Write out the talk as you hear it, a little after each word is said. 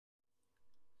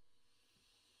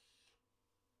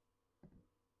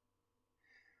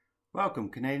Welcome,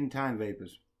 Canadian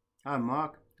Time-Vapers. I'm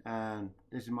Mark, and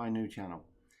this is my new channel.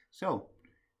 So,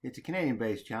 it's a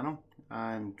Canadian-based channel.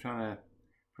 I'm trying to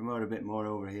promote a bit more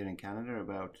over here in Canada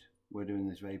about we're doing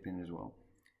this vaping as well.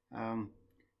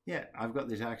 Yeah, I've got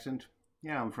this accent.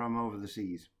 Yeah, I'm from over the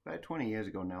seas, about 20 years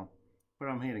ago now, but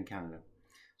I'm here in Canada.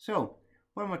 So,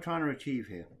 what am I trying to achieve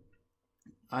here?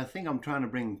 I think I'm trying to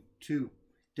bring two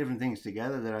different things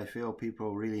together that I feel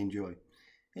people really enjoy.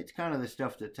 It's kind of the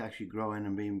stuff that's actually growing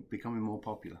and becoming more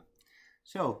popular.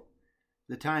 So,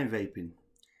 the time vaping.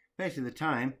 Basically the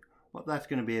time, what that's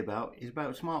going to be about is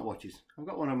about smartwatches. I've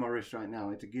got one on my wrist right now,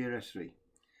 it's a Gear S3.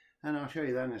 And I'll show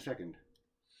you that in a second.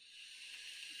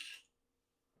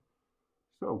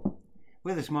 So,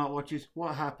 with the smartwatches,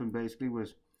 what happened basically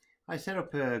was, I set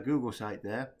up a Google site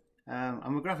there.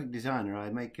 I'm a graphic designer, I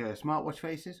make smartwatch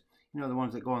faces. You know, the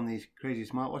ones that go on these crazy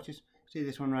smartwatches. See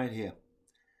this one right here.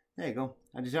 There you go.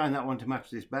 I designed that one to match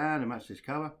this band and match this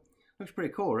cover. Looks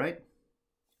pretty cool, right?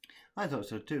 I thought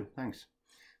so too, thanks.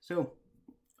 So,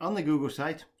 on the Google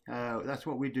site, that's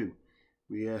what we do.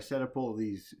 We set up all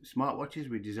these smartwatches,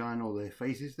 we design all their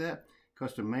faces there,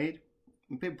 custom made,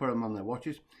 and people put them on their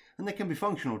watches, and they can be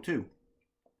functional too.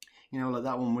 You know, like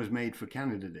that one was made for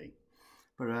Canada Day.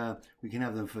 But we can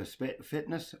have them for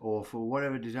fitness or for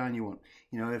whatever design you want.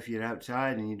 You know, if you're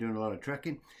outside and you're doing a lot of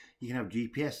trekking, you can have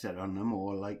GPS set on them,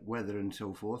 or like weather and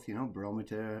so forth, you know,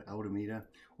 barometer, altimeter,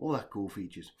 all that cool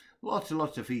features. Lots and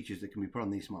lots of features that can be put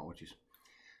on these smartwatches.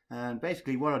 And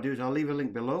basically what I'll do is I'll leave a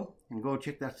link below and go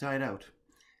check that site out.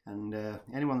 And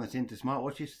anyone that's into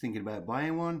smartwatches, thinking about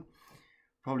buying one,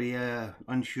 probably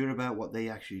unsure about what they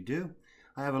actually do.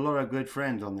 I have a lot of good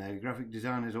friends on there, graphic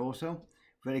designers also.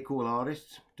 Very cool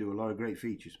artists, do a lot of great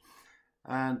features,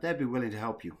 and they'd be willing to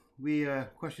help you. We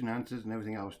question answers and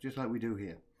everything else, just like we do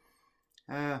here.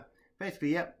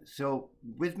 Basically, yep, so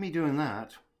with me doing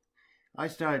that, I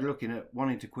started looking at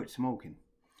wanting to quit smoking.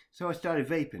 So I started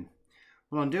vaping.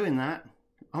 Well, on doing that,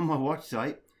 on my watch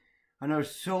site, I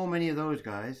noticed so many of those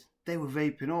guys, they were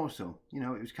vaping also. You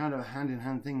know, it was kind of a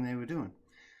hand-in-hand thing they were doing.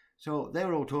 So they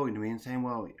were all talking to me and saying,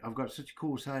 well, I've got such a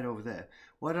cool site over there.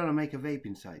 Why don't I make a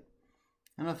vaping site?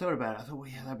 And I thought about it. I thought, well,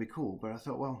 yeah, that'd be cool. But I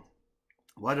thought, well,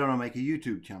 why don't I make a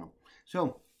YouTube channel?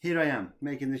 So here I am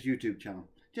making this YouTube channel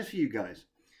just for you guys.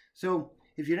 So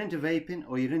if you're into vaping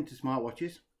or you're into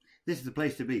smartwatches, this is the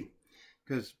place to be.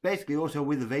 Because basically also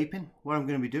with the vaping, what I'm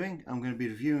going to be doing, I'm going to be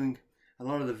reviewing a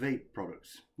lot of the vape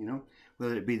products. You know,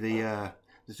 whether it be the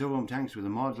Silverhome tanks with the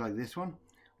mods like this one,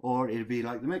 or it'd be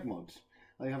like the mech mods.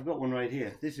 Like I've got one right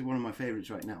here. This is one of my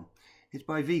favorites right now. It's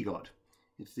by VGod.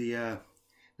 It's the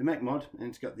mech mod, and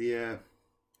it's got the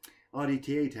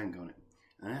RDTA tank on it,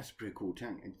 and that's a pretty cool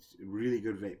tank. It's a really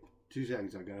good vape. 2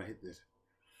 seconds, I gotta hit this.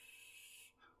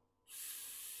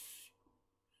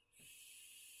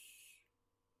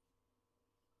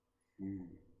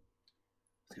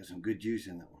 It's got some good juice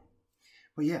in that one.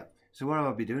 But yeah, so what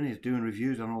I'll be doing is doing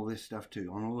reviews on all this stuff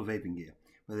too, on all the vaping gear,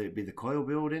 whether it be the coil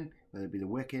building, whether it be the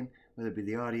wicking, whether it be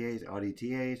the RDAs,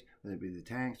 RDTAs, whether it be the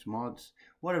tanks, mods,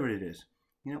 whatever it is.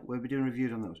 You know, we'll be doing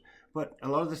reviews on those. But a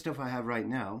lot of the stuff I have right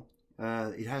now,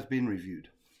 it has been reviewed.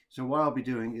 So what I'll be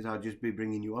doing is I'll just be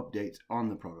bringing you updates on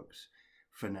the products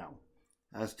for now.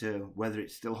 As to whether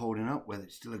it's still holding up, whether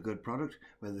it's still a good product,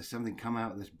 whether there's something come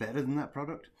out that's better than that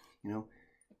product. You know,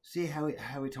 see how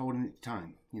it's holding its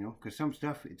time. You know, because some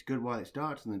stuff, it's good while it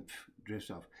starts and then drifts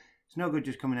off. It's no good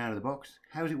just coming out of the box.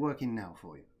 How's it working now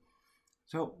for you?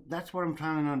 So that's what I'm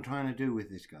planning on trying to do with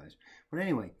this, guys. But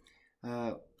anyway,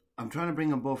 I'm trying to bring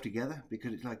them both together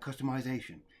because it's like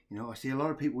customization. You know, I see a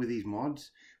lot of people with these mods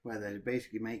where they're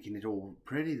basically making it all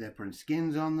pretty. They're putting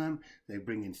skins on them. They're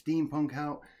bringing steampunk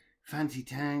out, fancy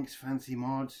tanks, fancy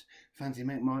mods, fancy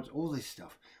mech mods, all this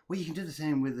stuff. Well, you can do the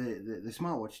same with the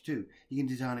smartwatch too. You can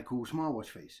design a cool smartwatch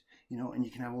face, you know, and you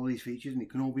can have all these features and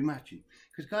it can all be matching.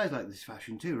 Because guys like this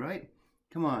fashion too, right?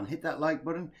 Come on, hit that like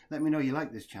button. Let me know you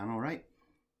like this channel, right?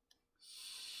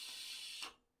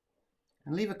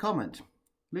 And leave a comment.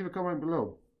 Leave a comment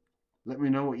below. Let me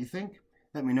know what you think.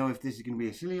 Let me know if this is going to be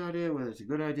a silly idea, whether it's a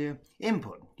good idea.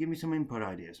 Input. Give me some input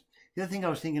ideas. The other thing I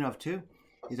was thinking of too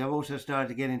is I've also started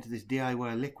to get into this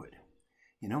DIY liquid.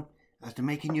 You know, as to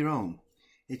making your own.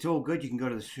 It's all good. You can go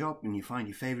to the shop and you find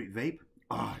your favourite vape.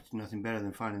 Oh, it's nothing better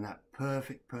than finding that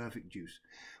perfect juice.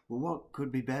 Well, what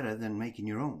could be better than making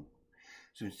your own?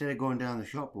 So instead of going down the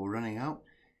shop or running out,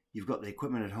 you've got the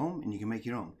equipment at home and you can make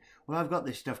your own. Well, I've got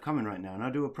this stuff coming right now and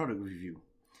I'll do a product review.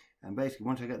 And basically,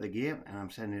 once I get the gear and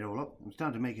I'm setting it all up, I'm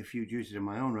starting to make a few juices of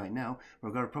my own right now. But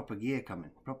I've got a proper gear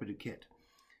coming, proper kit.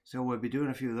 So we'll be doing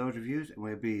a few of those reviews and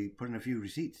we'll be putting a few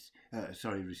recipes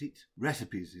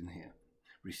in here.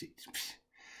 Receipts.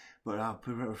 but I'll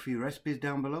put a few recipes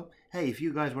down below. Hey, if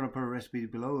you guys want to put a recipe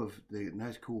below of the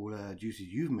nice cool juices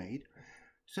you've made,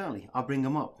 certainly I'll bring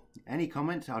them up. Any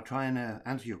comments, I'll try and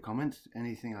answer your comments,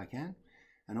 anything I can,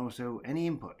 and also any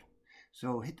input.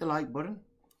 So hit the like button,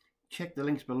 check the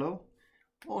links below.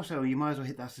 Also, you might as well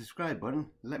hit that subscribe button.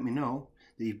 Let me know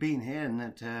that you've been here and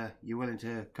that you're willing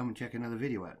to come and check another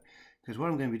video out. Because what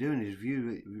I'm going to be doing is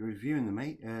reviewing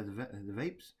the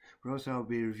vapes, but also I'll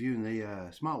be reviewing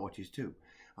the smartwatches too.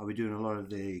 I'll be doing a lot of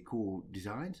the cool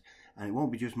designs, and it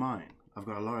won't be just mine. I've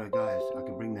got a lot of guys. I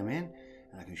can bring them in,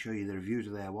 and I can show you the reviews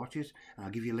of their watches, and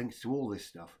I'll give you links to all this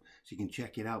stuff, so you can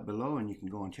check it out below, and you can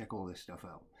go and check all this stuff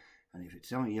out. And if it's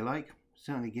something you like,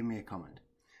 certainly give me a comment.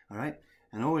 All right,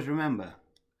 and always remember,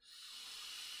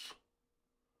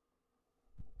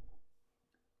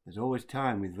 there's always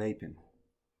time with vaping.